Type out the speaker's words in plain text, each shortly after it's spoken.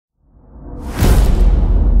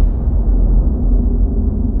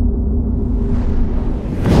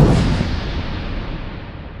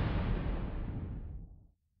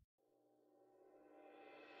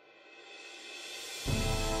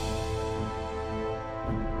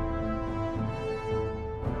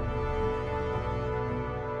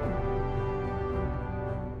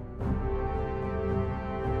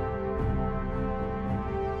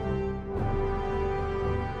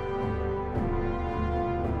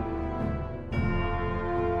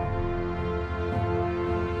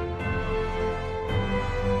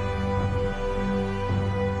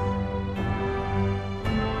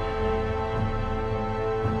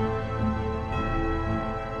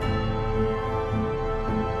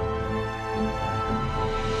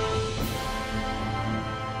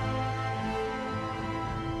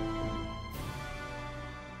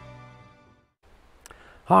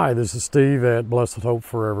Hi, this is Steve at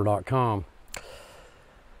blessedhopeforever.com.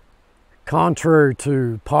 Contrary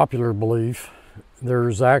to popular belief,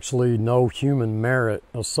 there's actually no human merit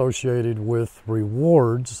associated with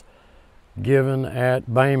rewards given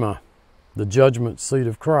at Bema, the judgment seat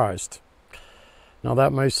of Christ. Now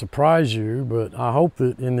that may surprise you, but I hope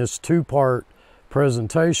that in this two-part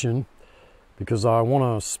presentation, because I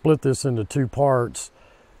want to split this into two parts,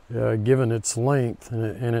 given its length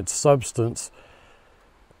and its substance,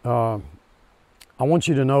 I want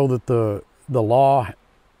you to know that the law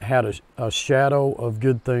had a shadow of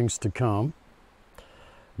good things to come,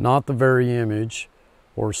 not the very image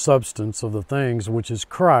or substance of the things, which is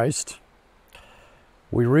Christ.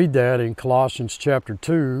 We read that in Colossians chapter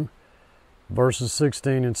 2, verses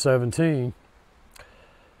 16 and 17,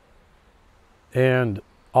 and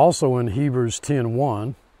also in Hebrews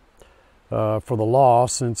 10:1, for the law,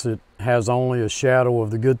 since it has only a shadow of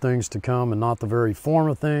the good things to come and not the very form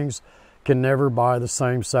of things, can never by the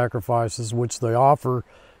same sacrifices which they offer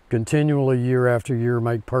continually year after year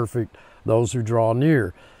make perfect those who draw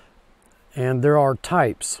near. And there are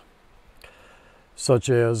types, such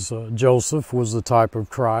as Joseph was the type of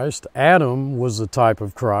Christ, Adam was the type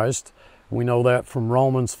of Christ. We know that from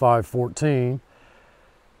Romans 5:14.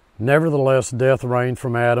 Nevertheless, death reigned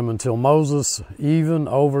from Adam until Moses, even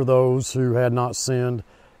over those who had not sinned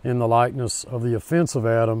in the likeness of the offense of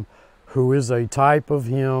Adam, who is a type of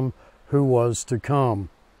him who was to come.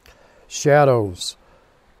 Shadows,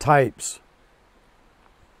 types.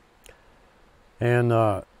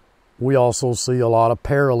 And we also see a lot of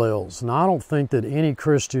parallels. Now, I don't think that any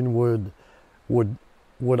Christian would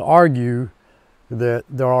argue that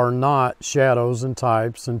there are not shadows and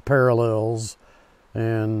types and parallels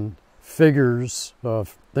and figures,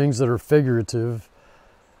 things that are figurative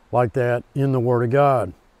like that in the Word of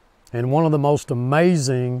God. And one of the most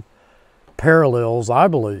amazing parallels, I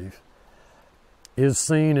believe, is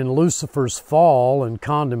seen in Lucifer's fall and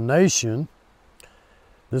condemnation.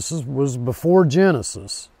 This was before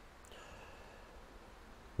Genesis,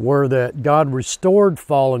 where that God restored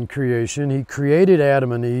fallen creation. He created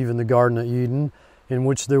Adam and Eve in the Garden of Eden, in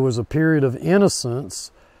which there was a period of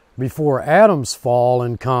innocence before Adam's fall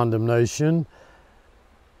and condemnation,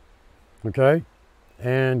 okay?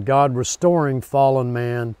 And God restoring fallen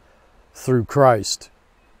man through Christ.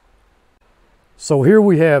 So here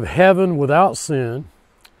we have heaven without sin,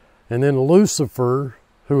 and then Lucifer,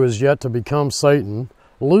 who is yet to become Satan.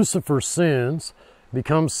 Lucifer sins,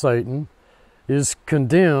 becomes Satan, is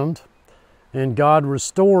condemned, and God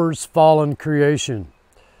restores fallen creation.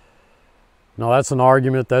 Now that's an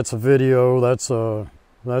argument, that's a video, that's a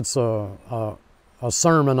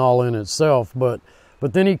sermon all in itself, but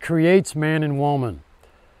then he creates man and woman,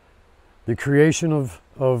 the creation of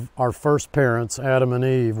our first parents, Adam and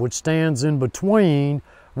Eve, which stands in between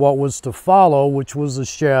what was to follow, which was a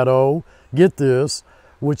shadow, get this,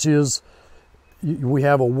 which is we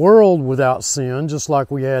have a world without sin, just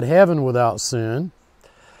like we had heaven without sin.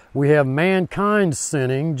 We have mankind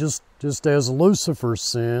sinning, just as Lucifer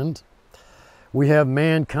sinned. We have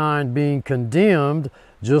mankind being condemned,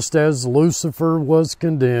 just as Lucifer was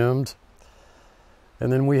condemned.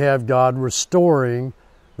 And then we have God restoring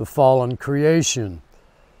the fallen creation.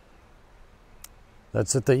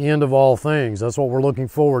 That's at the end of all things. That's what we're looking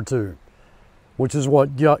forward to, which is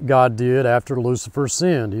what God did after Lucifer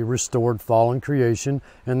sinned. He restored fallen creation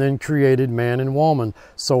and then created man and woman.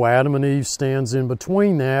 So Adam and Eve stands in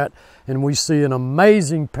between that, and we see an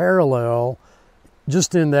amazing parallel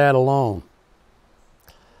just in that alone.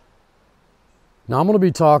 Now I'm going to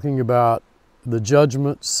be talking about the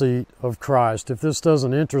judgment seat of Christ. If this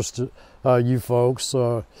doesn't interest you folks,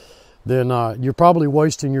 then you're probably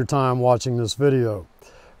wasting your time watching this video.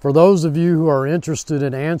 For those of you who are interested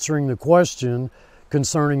in answering the question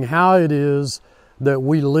concerning how it is that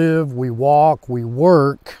we live, we walk, we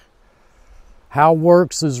work, how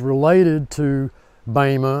works is related to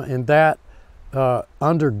Bema, and that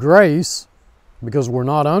under grace, because we're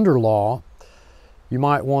not under law, you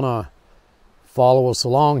might want to follow us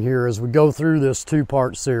along here as we go through this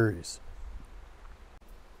two-part series.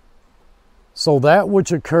 So that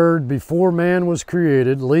which occurred before man was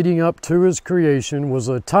created, leading up to his creation, was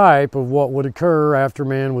a type of what would occur after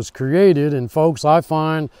man was created. And folks, I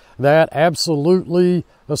find that absolutely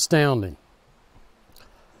astounding.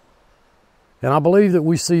 And I believe that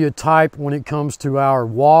we see a type when it comes to our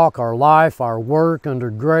walk, our life, our work under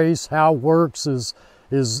grace. How works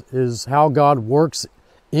is how God works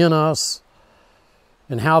in us,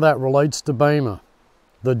 and how that relates to Bema,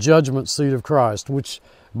 the judgment seat of Christ, which,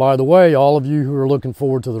 by the way, all of you who are looking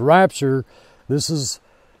forward to the rapture, this is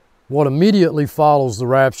what immediately follows the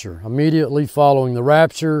rapture. Immediately following the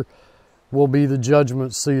rapture will be the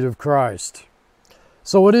judgment seat of Christ.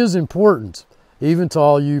 So it is important, even to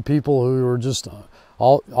all you people who are just,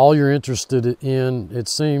 all you're interested in, it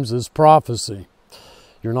seems, is prophecy.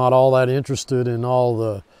 You're not all that interested in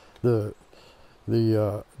all the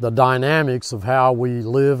dynamics of how we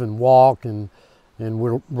live and walk and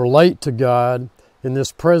relate to God in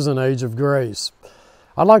this present age of grace.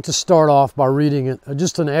 I'd like to start off by reading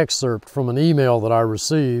just an excerpt from an email that I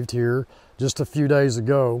received here just a few days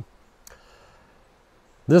ago.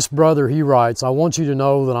 This brother, he writes, "I want you to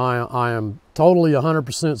know that I am totally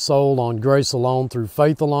 100% sold on grace alone, through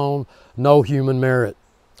faith alone, no human merit.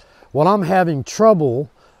 What I'm having trouble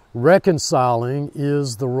reconciling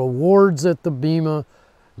is the rewards at the Bema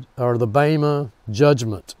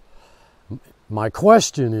judgment. My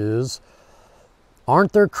question is,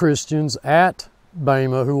 aren't there Christians at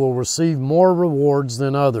Bema who will receive more rewards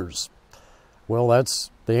than others?" Well,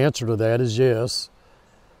 the answer to that is yes.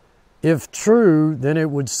 If true, then it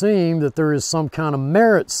would seem that there is some kind of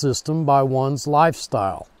merit system by one's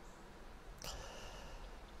lifestyle.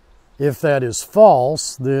 If that is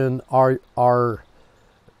false, then our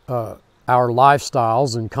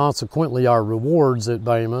lifestyles and consequently our rewards at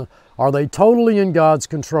Bema, are they totally in God's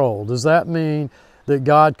control? Does that mean that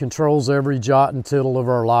God controls every jot and tittle of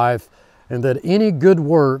our life, and that any good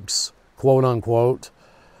works, quote unquote,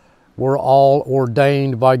 were all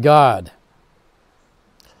ordained by God?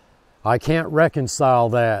 I can't reconcile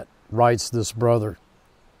that, writes this brother.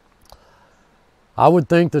 I would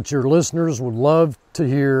think that your listeners would love to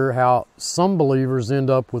hear how some believers end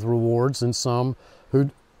up with rewards and some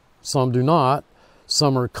do not.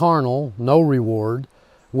 Some are carnal, no reward,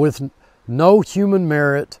 with no human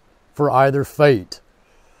merit for either fate.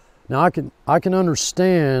 Now I can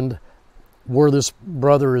understand where this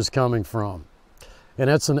brother is coming from, and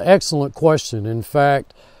that's an excellent question. In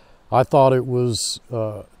fact, I thought it was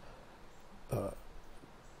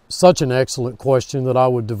such an excellent question that I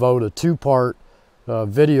would devote a two-part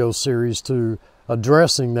video series to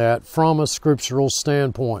addressing that from a scriptural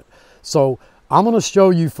standpoint. So I'm going to show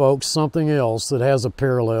you folks something else that has a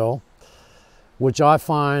parallel, which I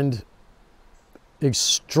find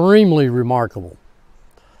extremely remarkable.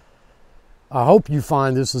 I hope you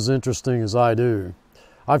find this as interesting as I do.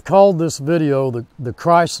 I've called this video the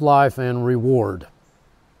Christ Life and Reward.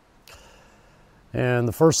 And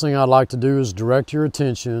the first thing I'd like to do is direct your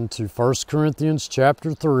attention to 1 Corinthians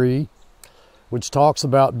chapter 3, which talks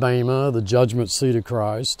about Bema, the judgment seat of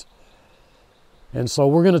Christ. And so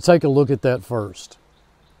we're going to take a look at that first.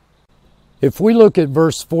 If we look at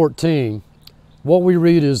verse 14, what we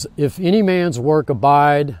read is, "If any man's work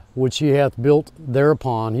abide, which he hath built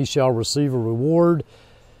thereupon, he shall receive a reward.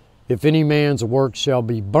 If any man's work shall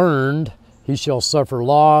be burned, he shall suffer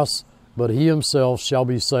loss, but he himself shall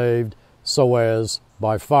be saved, so as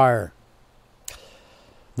by fire."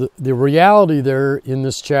 The reality there in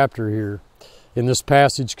this chapter here, in this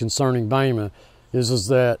passage concerning Bema, is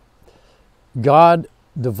that God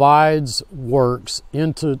divides works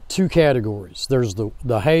into two categories. There's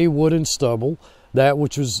the hay, wood, and stubble, that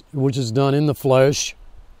which is done in the flesh,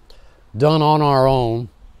 done on our own.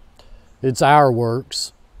 It's our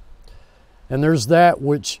works. And there's that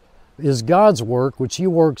which is God's work, which He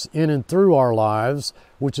works in and through our lives,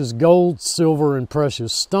 which is gold, silver, and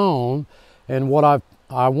precious stone. And what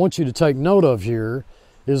I want you to take note of here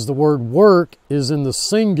is the word work is in the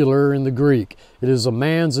singular in the Greek. It is a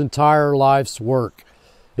man's entire life's work.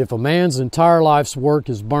 If a man's entire life's work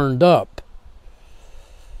is burned up,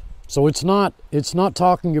 so it's not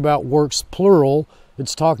talking about works plural,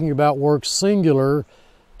 it's talking about works singular,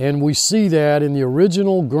 and we see that in the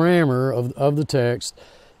original grammar of the text.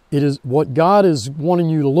 It is what God is wanting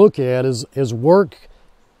you to look at is work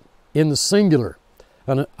in the singular,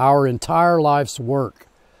 and our entire life's work.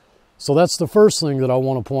 So that's the first thing that I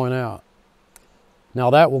want to point out. Now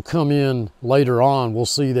that will come in later on. We'll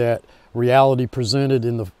see that reality presented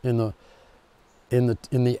in the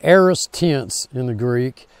aorist tense in the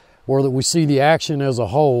Greek, where that we see the action as a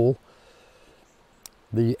whole.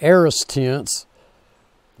 The aorist tense,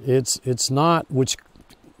 it's not, which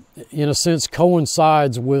in a sense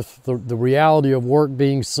coincides with the reality of work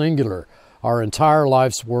being singular, our entire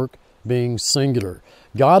life's work being singular.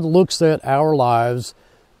 God looks at our lives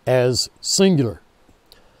as singular.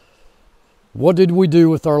 What did we do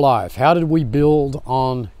with our life? How did we build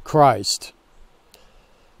on Christ?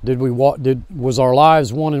 Was our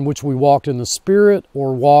lives one in which we walked in the Spirit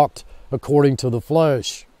or walked according to the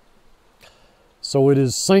flesh? So it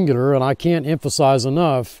is singular, and I can't emphasize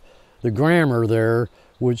enough the grammar there,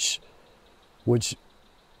 which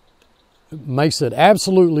makes it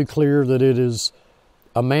absolutely clear that it is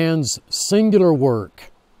a man's singular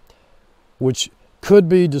work, which could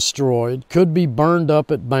be destroyed, could be burned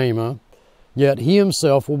up at Bema, yet he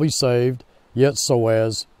himself will be saved, yet so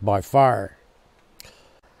as by fire.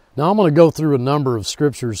 Now I'm going to go through a number of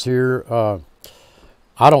scriptures here.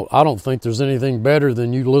 I don't think there's anything better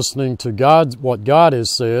than you listening to what God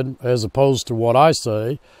has said, as opposed to what I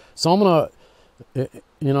say. So I'm going to,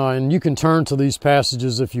 and you can turn to these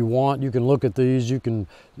passages if you want. You can look at these. You can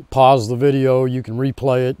pause the video. You can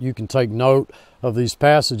replay it. You can take note of these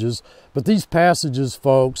passages. But these passages,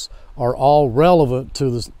 folks, are all relevant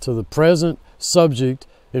to the present subject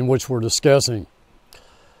in which we're discussing.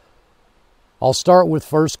 I'll start with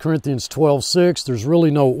 1 Corinthians 12:6. There's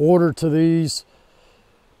really no order to these.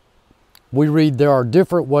 We read, there are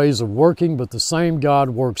different ways of working, but the same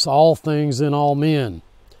God works all things in all men.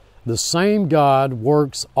 The same God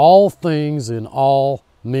works all things in all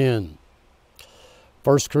men.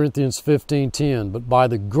 1 Corinthians 15:10, but by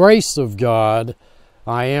the grace of God,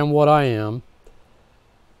 I am what I am.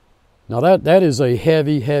 Now that is a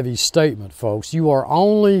heavy, heavy statement, folks. You are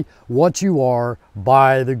only what you are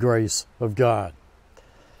by the grace of God.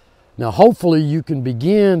 Now hopefully you can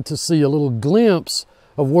begin to see a little glimpse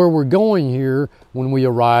of where we're going here when we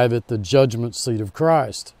arrive at the judgment seat of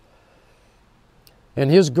Christ.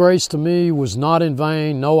 And His grace to me was not in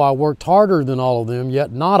vain. No, I worked harder than all of them,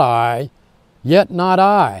 yet not I,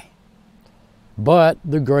 but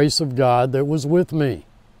the grace of God that was with me.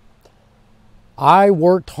 I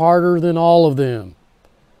worked harder than all of them,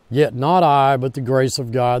 yet not I, but the grace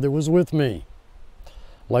of God that was with me.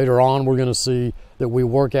 Later on, we're going to see that we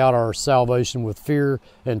work out our salvation with fear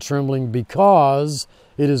and trembling, because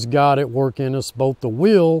it is God at work in us, both the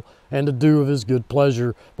will and to do of His good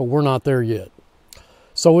pleasure, but we're not there yet.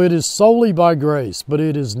 So it is solely by grace, but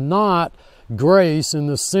it is not grace in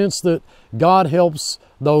the sense that God helps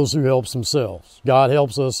those who help themselves. God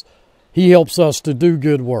helps us. He helps us to do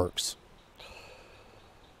good works.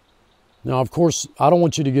 Now, of course, I don't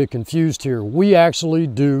want you to get confused here. We actually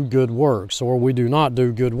do good works, or we do not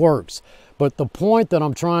do good works. But the point that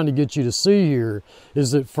I'm trying to get you to see here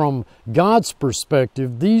is that from God's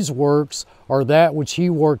perspective, these works are that which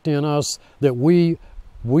He worked in us that we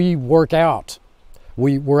work out.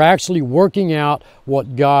 We're actually working out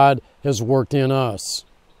what God has worked in us.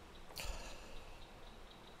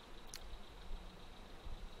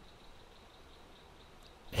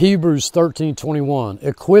 Hebrews 13:21,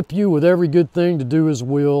 equip you with every good thing to do His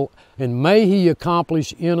will, and may He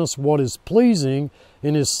accomplish in us what is pleasing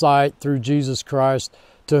in His sight through Jesus Christ,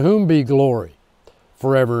 to whom be glory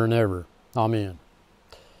forever and ever. Amen.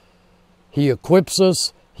 He equips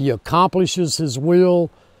us. He accomplishes His will.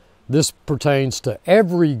 This pertains to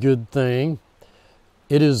every good thing.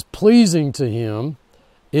 It is pleasing to Him.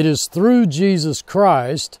 It is through Jesus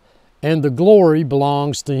Christ, and the glory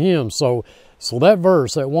belongs to Him. So that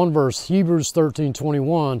verse, that one verse, Hebrews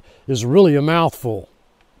 13:21, is really a mouthful.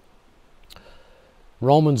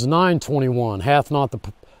 Romans 9:21, hath not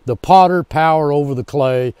the potter power over the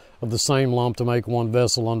clay of the same lump to make one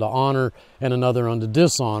vessel unto honor and another unto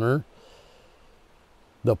dishonor?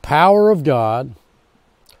 The power of God,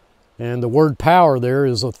 and the word power there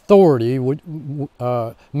is authority,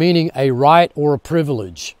 meaning a right or a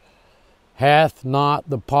privilege. Hath not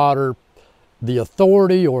the potter the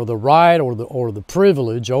authority or the right or the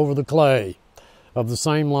privilege over the clay of the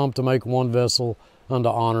same lump to make one vessel unto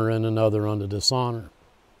honor and another unto dishonor?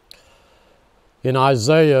 In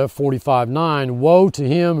Isaiah 45:9, woe to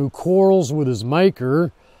him who quarrels with his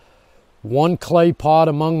maker, one clay pot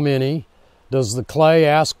among many. Does the clay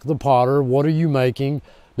ask the potter, what are you making?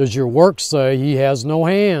 Does your work say he has no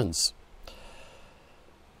hands?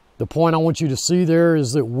 The point I want you to see there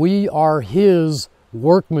is that we are His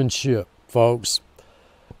workmanship, folks.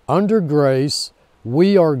 Under grace,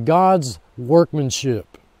 we are God's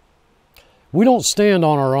workmanship. We don't stand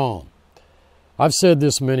on our own. I've said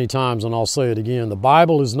this many times, and I'll say it again. The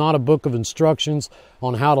Bible is not a book of instructions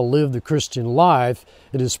on how to live the Christian life.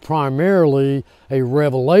 It is primarily a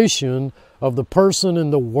revelation of the person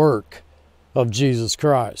and the work of Jesus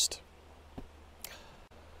Christ.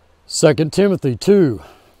 2 Timothy 2,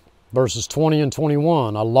 verses 20 and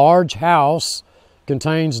 21. A large house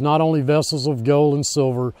contains not only vessels of gold and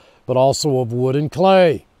silver, but also of wood and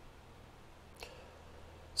clay.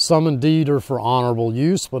 Some indeed are for honorable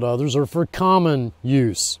use, but others are for common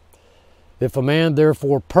use. If a man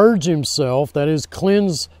therefore purge himself, that is,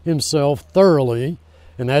 cleanse himself thoroughly,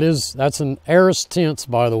 and that's an aorist tense,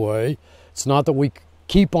 by the way. It's not that we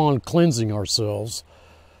keep on cleansing ourselves.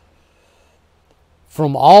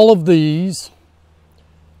 From all of these,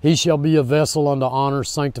 He shall be a vessel unto honor,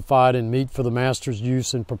 sanctified and meet for the master's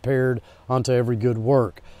use, and prepared unto every good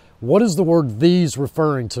work. What is the word these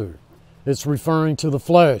referring to? It's referring to the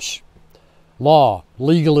flesh, law,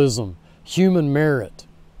 legalism, human merit.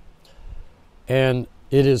 And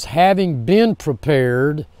it is having been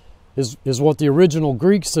prepared, is what the original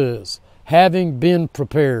Greek says. Having been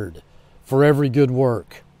prepared for every good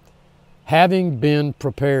work. Having been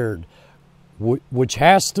prepared, which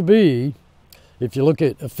has to be, if you look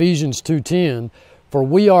at Ephesians 2:10, for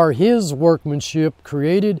we are His workmanship,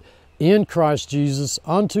 created in Christ Jesus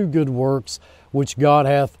unto good works, which God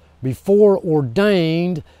hath before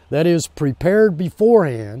ordained, that is, prepared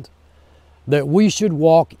beforehand, that we should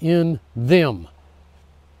walk in them.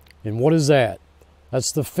 And what is that?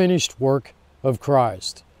 That's the finished work of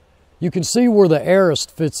Christ. You can see where the aorist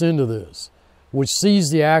fits into this, which sees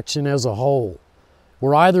the action as a whole.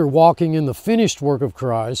 We're either walking in the finished work of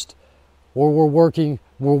Christ, or we're walking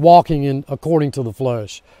in according to the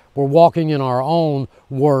flesh. We're walking in our own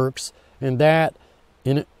works, and that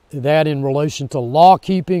in relation to law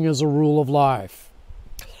keeping as a rule of life.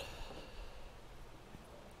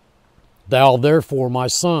 Thou therefore, my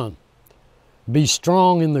son, be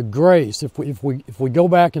strong in the grace. If we go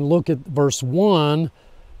back and look at verse 1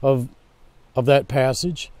 of that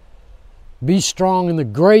passage, be strong in the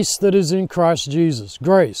grace that is in Christ Jesus.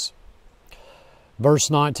 Grace. Verse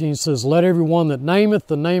 19 says, let everyone that nameth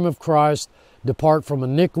the name of Christ depart from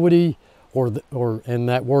iniquity, and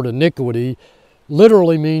that word iniquity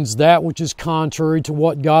literally means that which is contrary to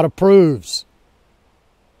what God approves.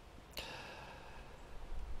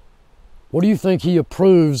 What do you think He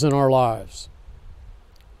approves in our lives?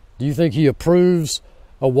 Do you think He approves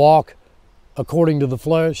a walk according to the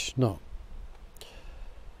flesh? No.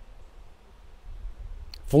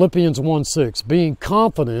 Philippians 1:6, being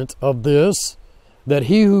confident of this, that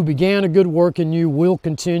He who began a good work in you will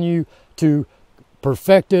continue to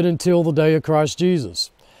perfect it until the day of Christ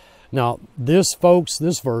Jesus. Now, this, folks,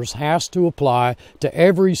 this verse has to apply to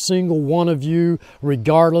every single one of you,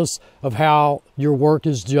 regardless of how your work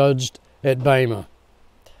is judged at Bema.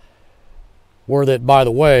 Where that, by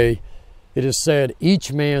the way, it is said,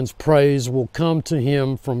 each man's praise will come to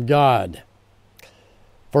him from God.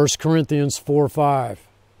 1 Corinthians 4:5.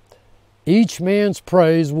 Each man's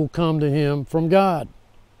praise will come to him from God.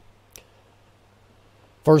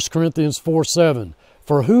 1 Corinthians 4:7.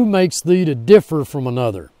 For who makes thee to differ from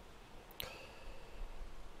another?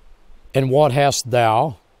 And what hast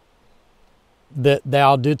thou that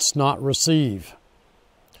thou didst not receive?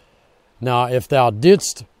 Now, if thou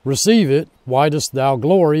didst receive it, why dost thou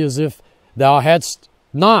glory as if thou hadst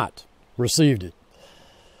not received it?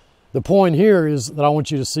 The point here is that I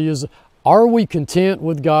want you to see is, are we content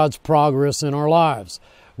with God's progress in our lives?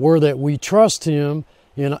 Where that we trust Him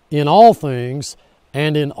in all things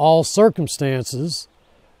and in all circumstances,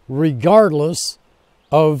 regardless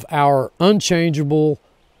of our unchangeable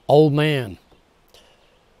old man,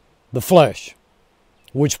 the flesh,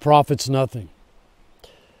 which profits nothing.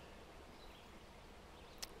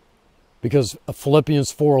 Because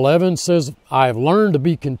Philippians 4:11 says, I have learned to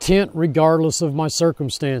be content regardless of my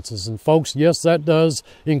circumstances. And folks, yes, that does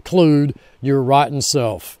include your rotten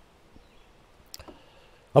self.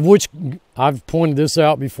 Of which, I've pointed this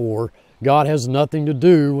out before, God has nothing to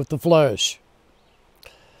do with the flesh.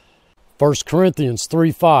 1 Corinthians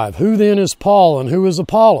 3:5, who then is Paul and who is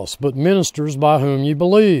Apollos, but ministers by whom ye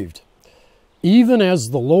believed? Even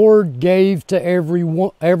as the Lord gave to every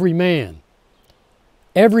man.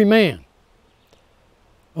 Every man.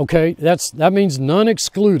 Okay, that means none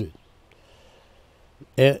excluded.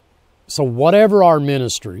 So whatever our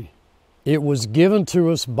ministry, it was given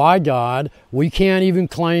to us by God. We can't even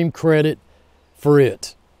claim credit for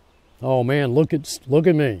it. Oh man, look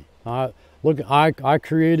at me. I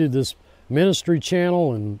created this ministry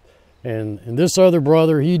channel, and this other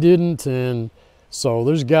brother, he didn't, and so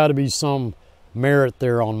there's got to be some merit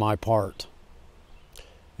there on my part.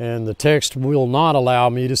 And the text will not allow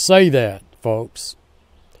me to say that, folks.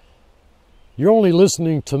 You're only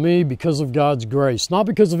listening to me because of God's grace, not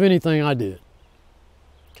because of anything I did.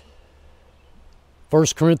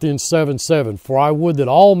 1 Corinthians 7:7, for I would that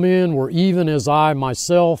all men were even as I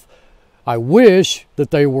myself. I wish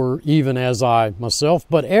that they were even as I myself,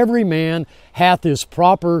 but every man hath his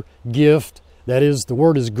proper gift, that is, the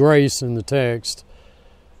word is grace in the text,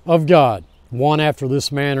 of God, one after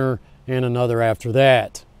this manner and another after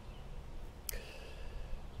that.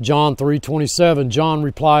 John 3:27, John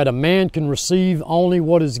replied, a man can receive only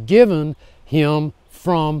what is given him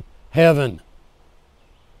from heaven.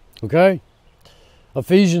 Okay?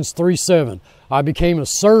 Ephesians 3:7, I became a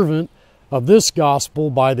servant of this gospel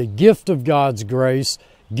by the gift of God's grace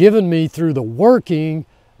given me through the working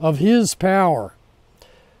of His power.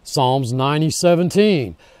 Psalms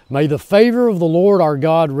 90:17. May the favor of the Lord our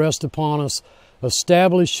God rest upon us,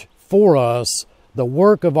 establish for us the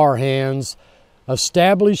work of our hands.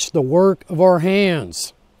 Establish the work of our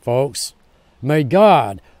hands, folks. May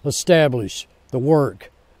God establish the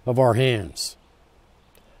work of our hands.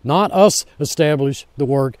 Not us establish the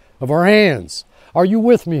work of our hands. Are you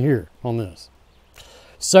with me here on this?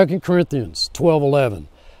 2 Corinthians 12:11.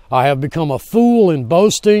 I have become a fool in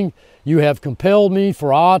boasting. You have compelled me,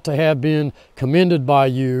 for I ought to have been commended by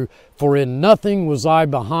you. For in nothing was I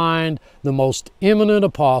behind the most eminent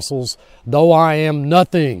apostles, though I am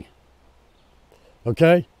nothing.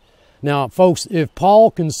 Okay? Now, folks, if Paul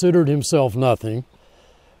considered himself nothing,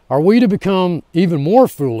 are we to become even more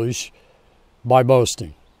foolish by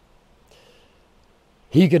boasting?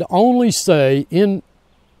 He could only say, in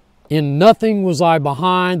nothing was I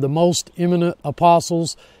behind the most eminent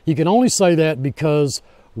apostles. He can only say that because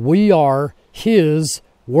we are His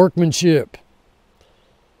workmanship.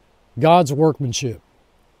 God's workmanship.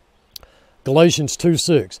 Galatians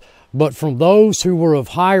 2:6. But from those who were of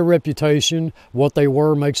high reputation, what they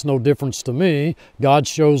were makes no difference to me. God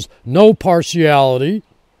shows no partiality.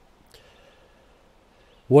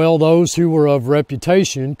 Well, those who were of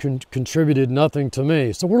reputation contributed nothing to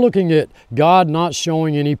me. So we're looking at God not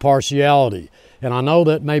showing any partiality. And I know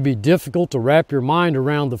that may be difficult to wrap your mind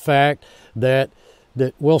around the fact that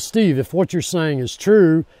well, Steve, if what you're saying is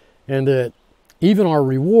true, and that even our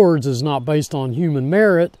rewards is not based on human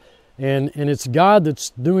merit, and it's God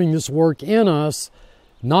that's doing this work in us,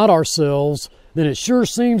 not ourselves, then it sure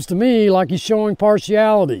seems to me like He's showing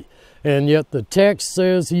partiality. And yet the text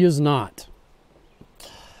says He is not.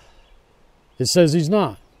 It says He's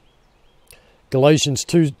not. Galatians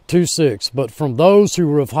 2:6. But from those who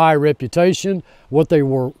were of high reputation, what they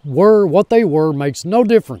were makes no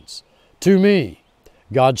difference to me.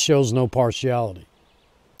 God shows no partiality.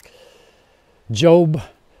 Job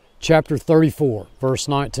chapter 34, verse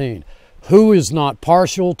 19. Who is not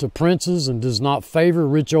partial to princes and does not favor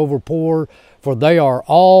rich over poor? For they are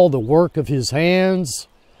all the work of His hands.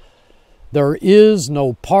 There is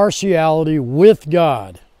no partiality with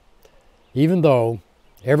God, even though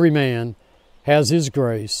every man has his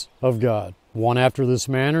grace of God, one after this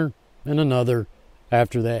manner and another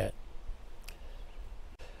after that.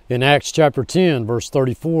 In Acts chapter 10, verse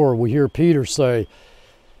 34, we hear Peter say,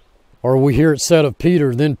 or we hear it said of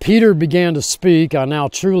Peter, then Peter began to speak, I now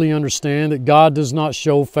truly understand that God does not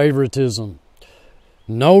show favoritism,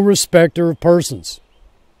 no respecter of persons.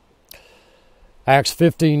 Acts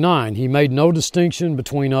 15:9, He made no distinction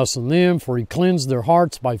between us and them, for He cleansed their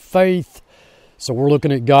hearts by faith. So we're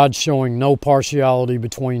looking at God showing no partiality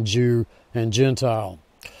between Jew and Gentile.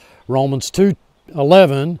 Romans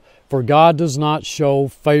 2:11, for God does not show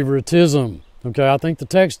favoritism. Okay, I think the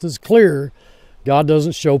text is clear. God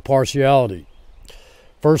doesn't show partiality.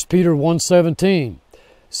 1 Peter 1:17,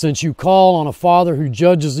 since you call on a Father who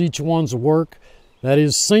judges each one's work, that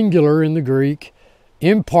is singular in the Greek,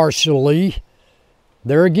 impartially.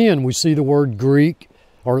 There again we see the word Greek,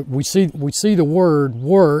 or we see the word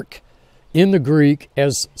work in the Greek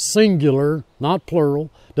as singular, not plural.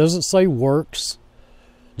 Doesn't say works,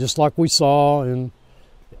 just like we saw in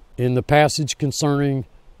the passage concerning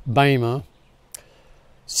Bema.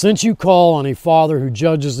 Since you call on a Father who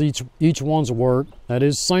judges each one's work, that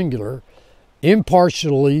is singular,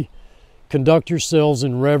 impartially conduct yourselves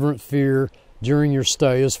in reverent fear during your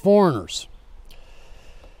stay as foreigners.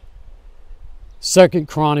 2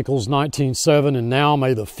 Chronicles 19:7, and now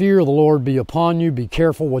may the fear of the Lord be upon you. Be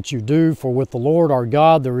careful what you do, for with the Lord our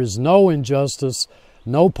God there is no injustice,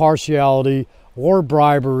 no partiality or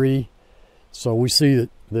bribery. So we see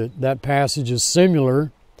that passage is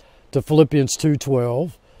similar to Philippians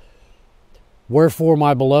 2:12. Wherefore,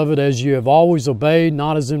 my beloved, as you have always obeyed,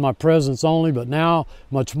 not as in my presence only, but now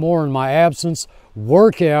much more in my absence,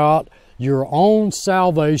 work out your own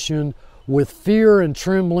salvation with fear and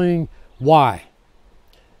trembling. Why?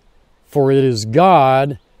 For it is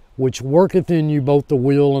God which worketh in you both the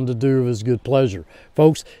will and to do of His good pleasure.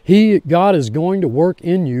 Folks, God is going to work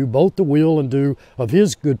in you both the will and do of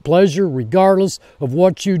His good pleasure, regardless of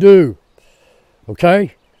what you do.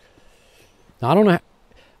 Okay? Now,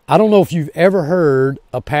 I don't know if you've ever heard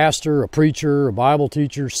a pastor, a preacher, a Bible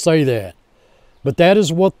teacher say that, but that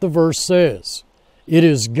is what the verse says. It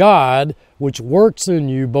is God which works in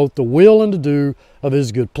you both the will and to do of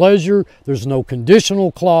His good pleasure. There's no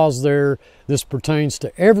conditional clause there. This pertains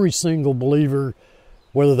to every single believer,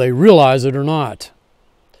 whether they realize it or not.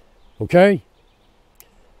 Okay?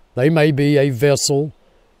 They may be a vessel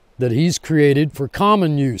that He's created for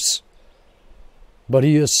common use. but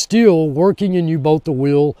he is still working in you both to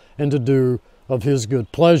will and to do of his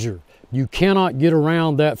good pleasure. You cannot get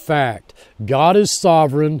around that fact. God is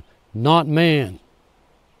sovereign, not man.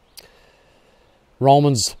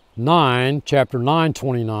 Romans 9, chapter 9,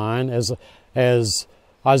 29, as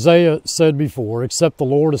Isaiah said before, except the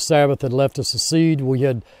Lord of Sabbath had left us a seed,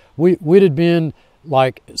 we'd have been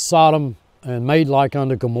like Sodom and made like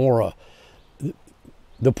unto Gomorrah.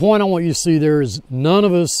 The point I want you to see there is none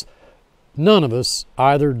of us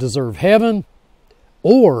either deserve heaven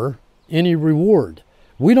or any reward.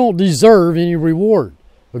 We don't deserve any reward,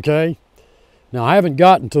 okay? Now, I haven't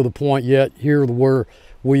gotten to the point yet here where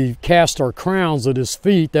we cast our crowns at his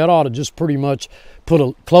feet. That ought to just pretty much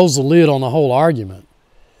close the lid on the whole argument.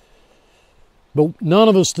 But none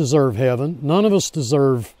of us deserve heaven. None of us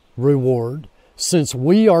deserve reward, since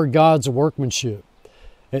we are God's workmanship.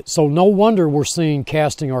 So no wonder we're seeing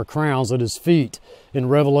casting our crowns at his feet in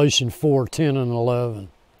Revelation 4, 10 and 11.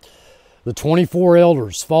 The 24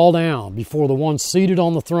 elders fall down before the one seated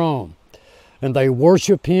on the throne, and they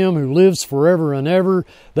worship him who lives forever and ever.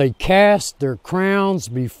 They cast their crowns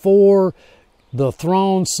before the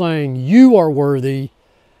throne, saying, "You are worthy,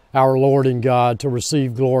 our Lord and God, to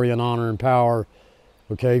receive glory and honor and power.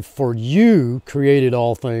 Okay, for you created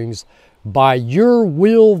all things. By your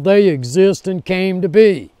will they exist and came to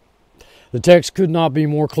be." The text could not be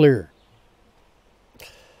more clear.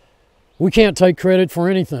 We can't take credit for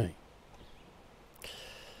anything.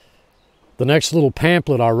 The next little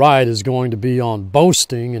pamphlet I write is going to be on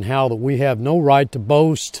boasting and how that we have no right to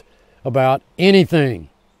boast about anything.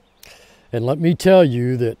 And let me tell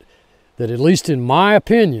you that at least in my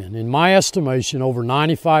opinion, in my estimation, over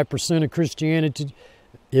 95% of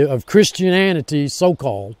Christianity,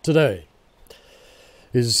 so-called, today,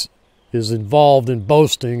 is involved in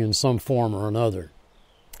boasting in some form or another.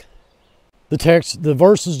 The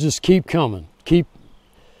verses just keep coming.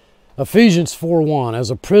 Ephesians 4:1, as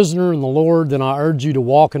a prisoner in the Lord, then I urge you to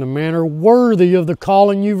walk in a manner worthy of the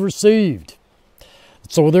calling you've received.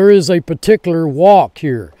 So there is a particular walk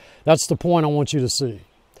here. That's the point I want you to see.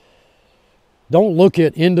 Don't look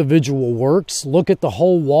at individual works. Look at the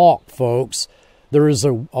whole walk, folks. There is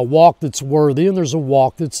a walk that's worthy and there's a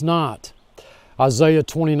walk that's not. Isaiah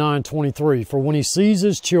 29:23, for when he sees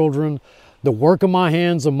his children, the work of my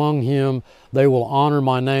hands among him, they will honor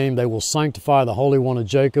my name, they will sanctify the Holy One of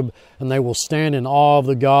Jacob, and they will stand in awe of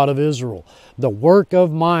the God of Israel. The work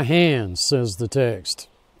of my hands, says the text.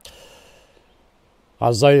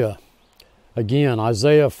 Isaiah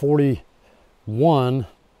 41,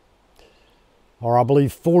 or I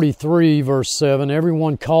believe 43, verse 7,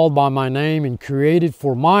 everyone called by my name and created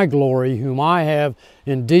for my glory, whom I have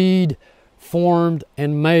indeed formed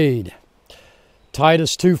and made.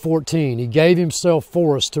 Titus 2:14, he gave himself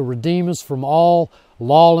for us to redeem us from all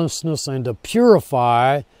lawlessness and to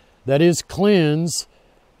purify, that is, cleanse,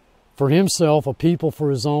 for himself a people for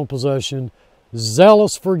his own possession,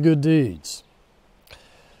 zealous for good deeds.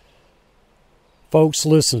 Folks,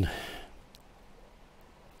 listen.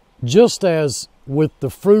 Just as with the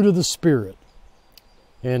fruit of the Spirit,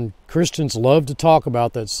 and Christians love to talk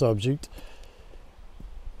about that subject,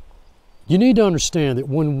 you need to understand that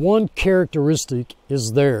when one characteristic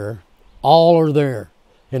is there, all are there.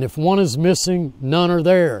 And if one is missing, none are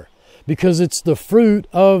there. Because it's the fruit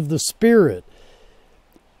of the Spirit.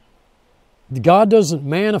 God doesn't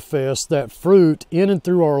manifest that fruit in and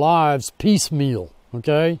through our lives piecemeal,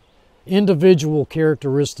 okay? Individual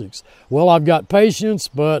characteristics. Well, I've got patience,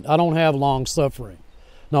 but I don't have long suffering.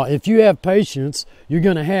 Now, if you have patience, you're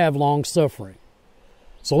going to have long suffering.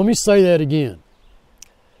 So let me say that again.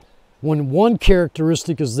 When one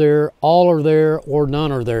characteristic is there, all are there, or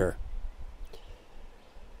none are there.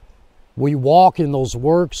 We walk in those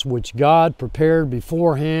works which God prepared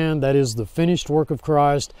beforehand, that is the finished work of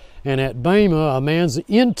Christ. And at Bema, a man's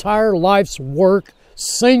entire life's work,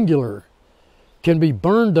 singular, can be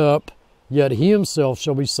burned up, yet he himself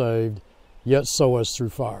shall be saved, yet so as through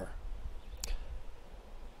fire.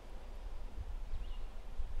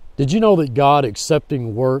 Did you know that God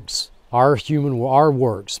accepting works, our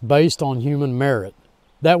works, based on human merit,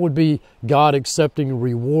 that would be God accepting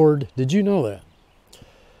reward? Did you know that?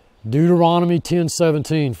 Deuteronomy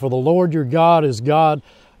 10:17, for the Lord your God is God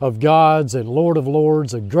of gods and Lord of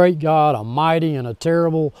lords, a great God, a mighty and a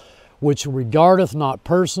terrible, which regardeth not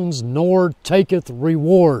persons, nor taketh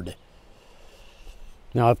reward.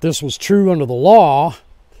 Now, if this was true under the law,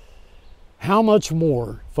 how much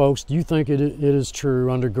more, folks, do you think it is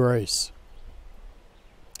true under grace?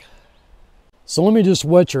 So let me just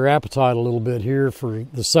whet your appetite a little bit here for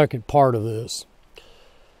the second part of this,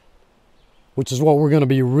 which is what we're going to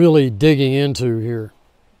be really digging into here.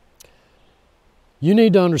 You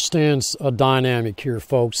need to understand a dynamic here,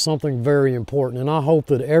 folks, something very important. And I hope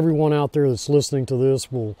that everyone out there that's listening to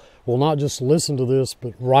this will not just listen to this,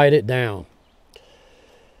 but write it down.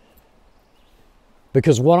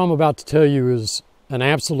 Because what I'm about to tell you is an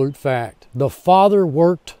absolute fact. The Father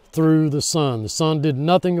worked through the Son. The Son did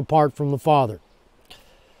nothing apart from the Father.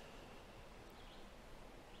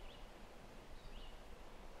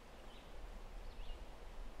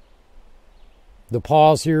 The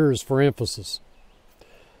pause here is for emphasis.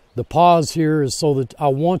 The pause here is so that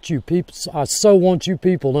I so want you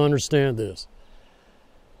people to understand this.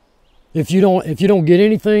 If you don't get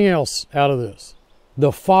anything else out of this,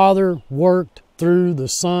 the Father worked through the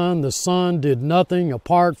Son. The Son did nothing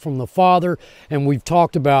apart from the Father. And we've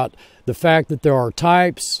talked about the fact that there are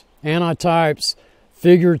types, antitypes,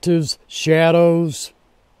 figuratives, shadows,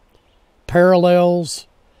 parallels.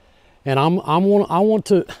 And I want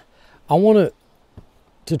to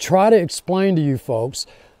try to explain to you folks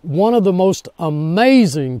one of the most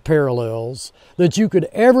amazing parallels that you could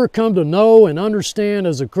ever come to know and understand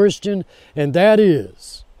as a Christian, and that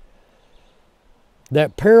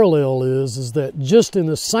parallel is that just in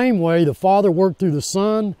the same way the Father worked through the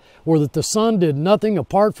Son, or that the Son did nothing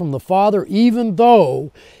apart from the Father, even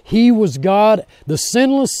though He was God, the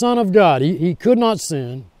sinless Son of God. He could not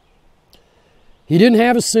sin. He didn't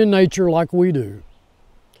have a sin nature like we do.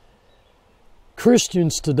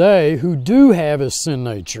 Christians today who do have a sin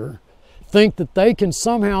nature think that they can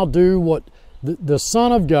somehow do what the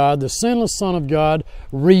Son of God, the sinless Son of God,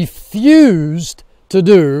 refused to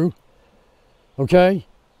do, okay,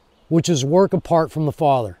 which is work apart from the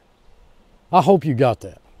Father. I hope you got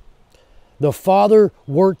that. The Father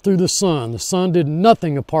worked through the Son. The Son did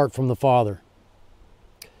nothing apart from the Father.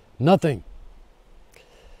 Nothing.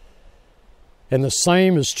 And the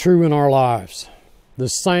same is true in our lives. The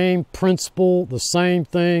same principle, the same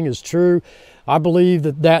thing is true. I believe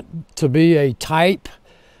that to be a type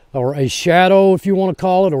or a shadow, if you want to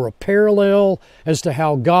call it, or a parallel as to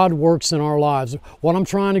how God works in our lives. What I'm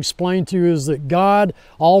trying to explain to you is that God,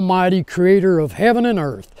 Almighty Creator of heaven and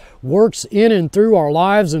earth, works in and through our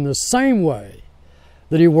lives in the same way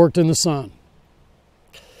that He worked in the Son.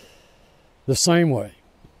 The same way.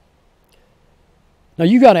 Now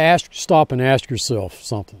you got to stop and ask yourself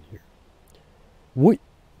something here.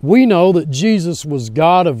 We know that Jesus was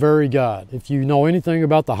God of very God. If you know anything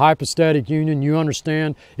about the hypostatic union, you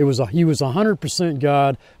understand He was 100%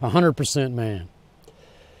 God, 100% man.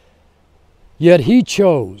 Yet He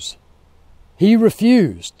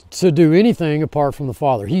refused to do anything apart from the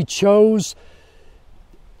Father. He chose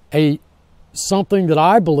something that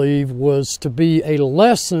I believe was to be a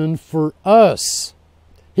lesson for us.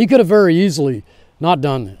 He could have very easily not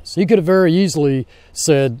done this. He could have very easily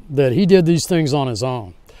said that He did these things on His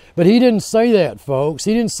own. But He didn't say that, folks.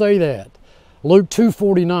 He didn't say that. Luke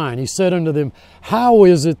 2:49, He said unto them, How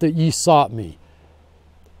is it that ye sought me?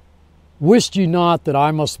 Wist ye not that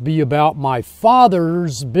I must be about my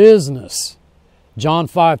Father's business? John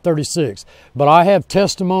 5:36, But I have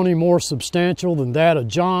testimony more substantial than that of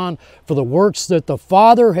John, for the works that the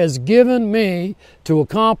Father has given me to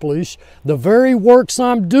accomplish, the very works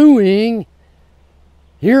I'm doing.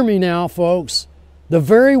 Hear me now, folks. The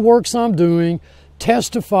very works I'm doing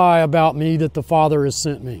testify about me that the Father has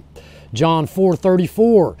sent me. John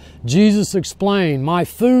 4:34, Jesus explained, My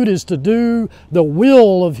food is to do the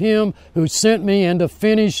will of Him who sent me and to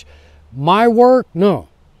finish my work? No,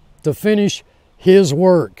 to finish His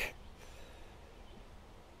work.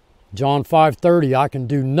 John 5:30, I can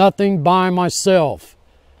do nothing by myself.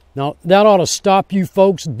 Now, that ought to stop you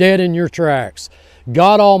folks dead in your tracks.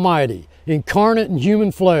 God Almighty, incarnate in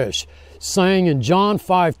human flesh, saying in John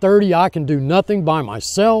 5:30, I can do nothing by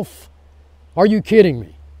myself? Are you kidding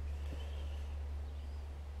me?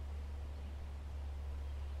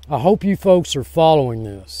 I hope you folks are following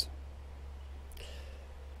this.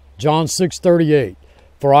 John 6:38,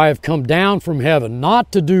 For I have come down from heaven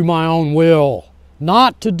not to do my own will,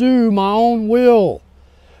 but to do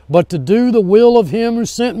the will of Him who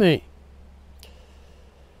sent me.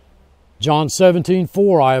 John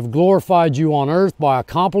 17:4, I have glorified you on earth by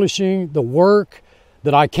accomplishing the work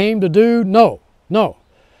that I came to do. No,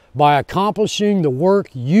 by accomplishing the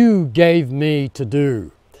work you gave me to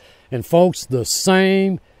do. And folks, the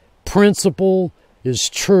same principle is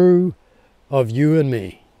true of you and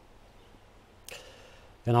me.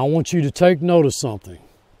 And I want you to take note of something.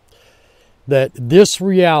 That this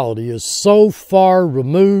reality is so far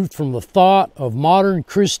removed from the thought of modern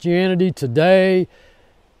Christianity today,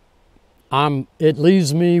 it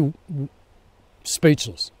leaves me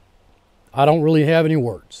speechless. I don't really have any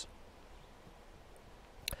words.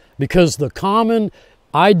 Because the common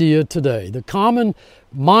idea today, the common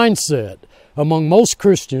mindset among most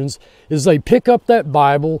Christians is they pick up that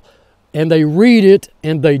Bible and they read it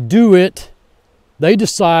and they do it. They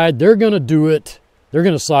decide they're going to do it. They're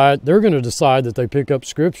going to decide that they pick up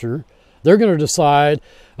Scripture. They're going to decide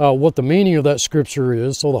what the meaning of that Scripture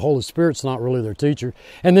is, so the Holy Spirit's not really their teacher.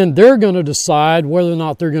 And then they're going to decide whether or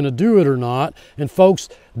not they're going to do it or not. And folks,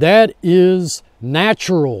 that is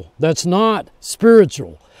natural. That's not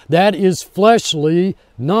spiritual. That is fleshly,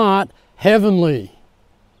 not heavenly.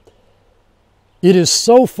 It is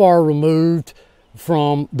so far removed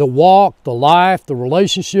from the walk, the life, the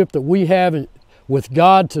relationship that we have with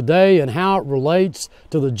God today and how it relates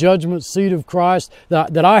to the judgment seat of Christ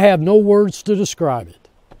that I have no words to describe it.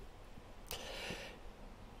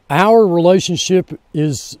 Our relationship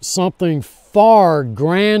is something far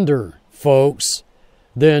grander, folks,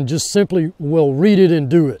 than just simply, we'll read it and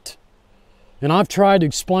do it. And I've tried to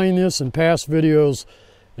explain this in past videos,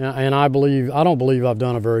 and I don't believe I've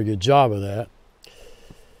done a very good job of that.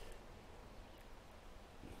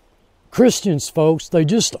 Christians, folks, they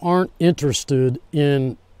just aren't interested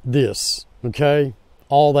in this, okay,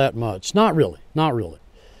 all that much. Not really, not really.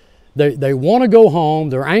 They want to go home.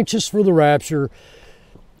 They're anxious for the rapture.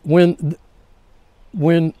 When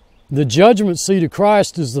the judgment seat of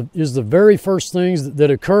Christ is the very first things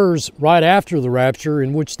that occurs right after the rapture,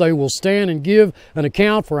 in which they will stand and give an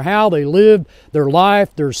account for how they lived their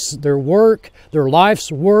life, their work, their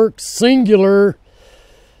life's work, singular.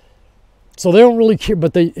 So they don't really care,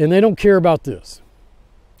 but they don't care about this.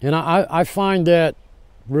 And I find that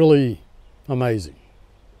really amazing.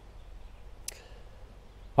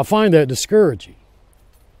 I find that discouraging.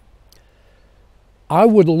 I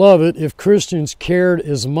would love it if Christians cared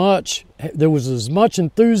as much, there was as much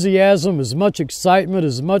enthusiasm, as much excitement,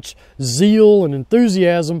 as much zeal and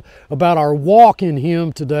enthusiasm about our walk in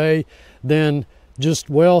Him today than just,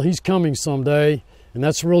 well, He's coming someday, and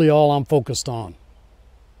that's really all I'm focused on.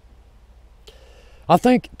 I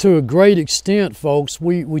think to a great extent, folks,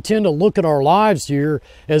 we tend to look at our lives here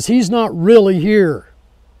as He's not really here.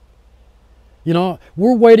 You know,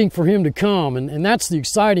 we're waiting for Him to come, and that's the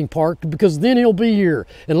exciting part, because then He'll be here.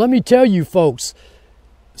 And let me tell you, folks,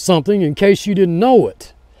 something in case you didn't know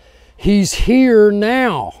it. He's here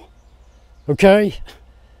now, okay?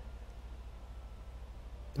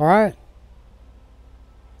 All right?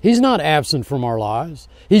 He's not absent from our lives.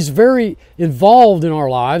 He's very involved in our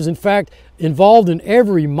lives. In fact, involved in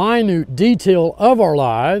every minute detail of our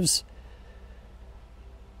lives.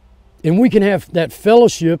 And we can have that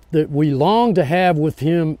fellowship that we long to have with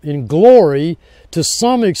Him in glory to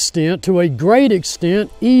some extent, to a great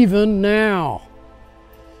extent, even now.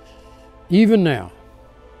 Even now.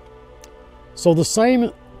 So the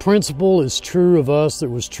same principle is true of us that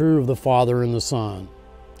was true of the Father and the Son.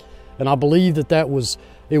 And I believe that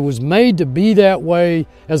it was made to be that way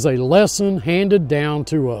as a lesson handed down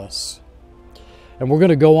to us. And we're going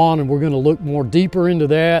to go on and we're going to look more deeper into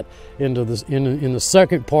that in the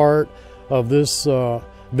second part of this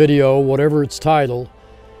video, whatever its title.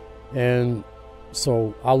 And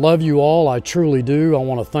so I love you all. I truly do. I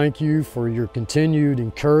want to thank you for your continued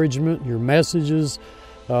encouragement, your messages.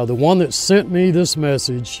 The one that sent me this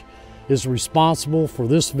message is responsible for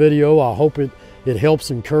this video. I hope it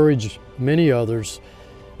helps encourage many others.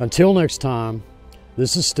 Until next time,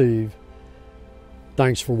 this is Steve.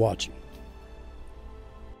 Thanks for watching.